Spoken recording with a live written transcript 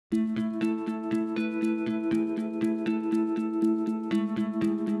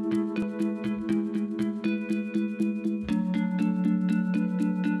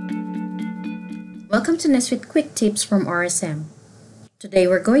Welcome to NetSuite Quick Tips from RSM. Today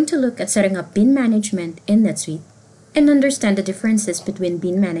we're going to look at setting up bin management in NetSuite and understand the differences between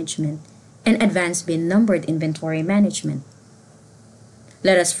bin management and advanced bin numbered inventory management.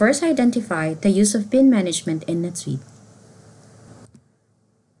 Let us first identify the use of bin management in NetSuite.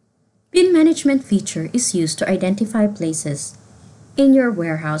 Bin management feature is used to identify places in your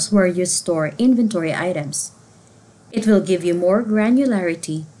warehouse where you store inventory items. It will give you more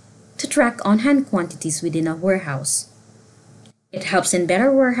granularity to track on-hand quantities within a warehouse. It helps in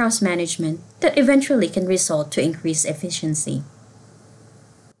better warehouse management that eventually can result to increased efficiency.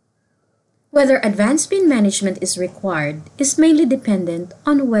 Whether advanced bin management is required is mainly dependent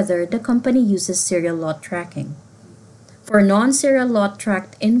on whether the company uses serial lot tracking. For non-serial lot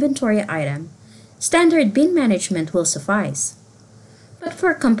tracked inventory item, standard bin management will suffice. But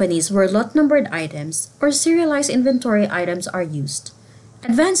for companies where lot numbered items or serialized inventory items are used,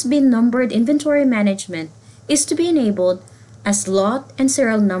 advanced bin numbered inventory management is to be enabled as lot and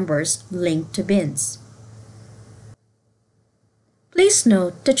serial numbers linked to bins. Please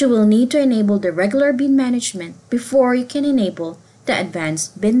note that you will need to enable the regular bin management before you can enable the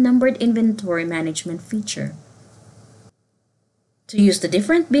advanced bin numbered inventory management feature. To use the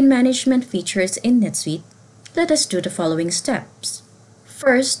different bin management features in NetSuite, let us do the following steps.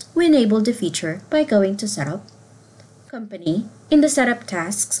 First, we enable the feature by going to Setup, Company. In the Setup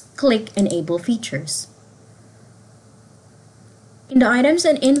tasks, click Enable Features. In the Items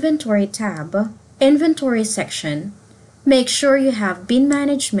and Inventory tab, Inventory section, make sure you have Bin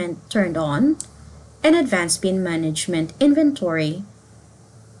Management turned on and Advanced Bin Management Inventory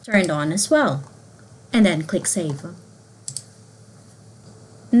turned on as well, and then click Save.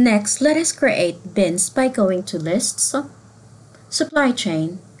 Next, let us create bins by going to Lists, Supply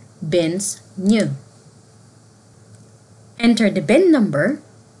Chain, Bins, New. Enter the bin number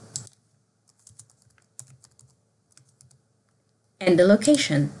and the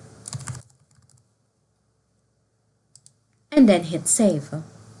location, and then hit Save.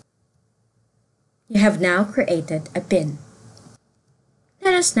 You have now created a bin.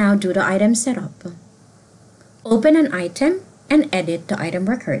 Let us now do the item setup. Open an item and edit the item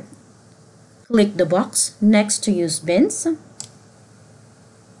record. Click the box next to Use Bins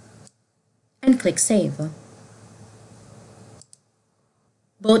and click Save.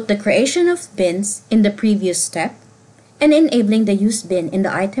 Both the creation of bins in the previous step and enabling the use bin in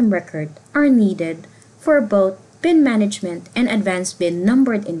the item record are needed for both bin management and advanced bin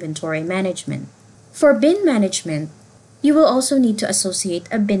numbered inventory management. For bin management, you will also need to associate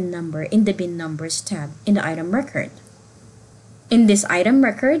a bin number in the bin numbers tab in the item record. In this item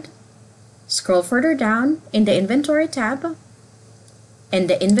record, scroll further down in the inventory tab and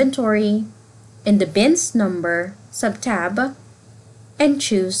the inventory in the bins number sub-tab and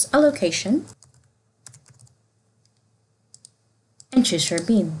choose a location and choose your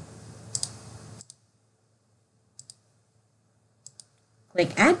bin.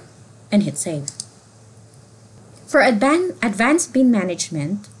 Click Add and hit Save. For advanced bin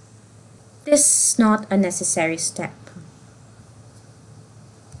management, this is not a necessary step.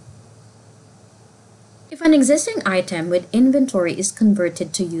 If an existing item with inventory is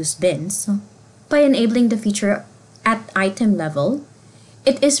converted to use bins, by enabling the feature at item level,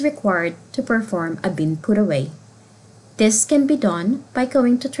 it is required to perform a bin put away. This can be done by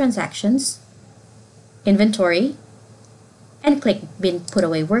going to Transactions, Inventory, and click Bin Put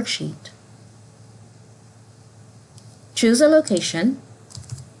Away Worksheet. Choose a location,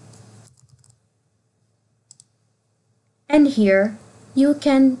 and here you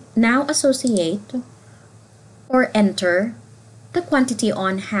can now associate or enter the quantity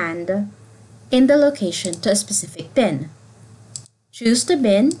on hand in the location to a specific bin. Choose the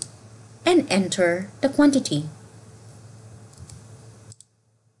bin and enter the quantity.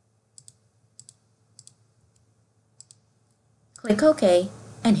 Click OK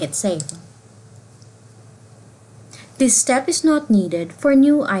and hit Save. This step is not needed for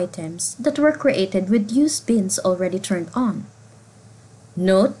new items that were created with used bins already turned on.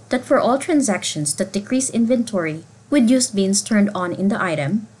 Note that for all transactions that decrease inventory with used bins turned on in the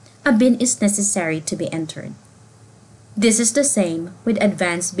item, a bin is necessary to be entered. This is the same with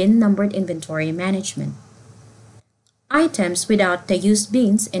advanced bin numbered inventory management. Items without the used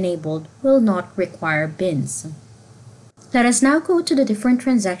bins enabled will not require bins. Let us now go to the different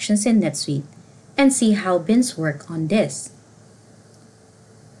transactions in NetSuite and see how bins work on this.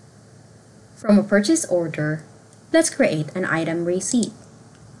 From a purchase order, let's create an item receipt.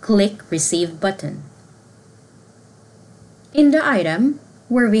 Click Receive button. In the item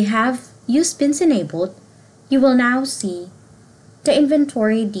where we have used bins enabled, you will now see the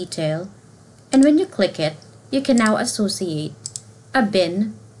inventory detail And when you click it, you can now associate a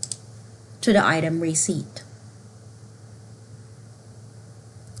bin to the item receipt.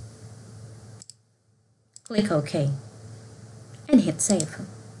 Click OK and hit Save.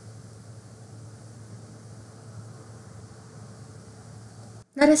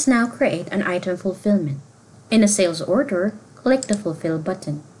 Let us now create an item fulfillment. In a sales order, click the Fulfill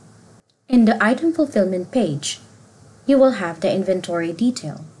button. In the item fulfillment page, you will have the inventory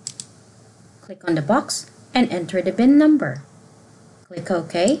detail. Click on the box and enter the bin number. Click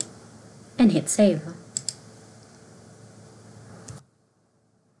OK and hit Save.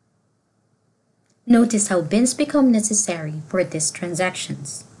 Notice how bins become necessary for these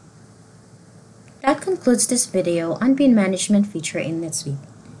transactions. That concludes this video on bin management feature in NetSuite.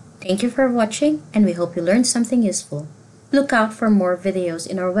 Thank you for watching, and we hope you learned something useful. Look out for more videos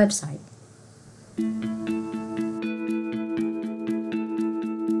in our website.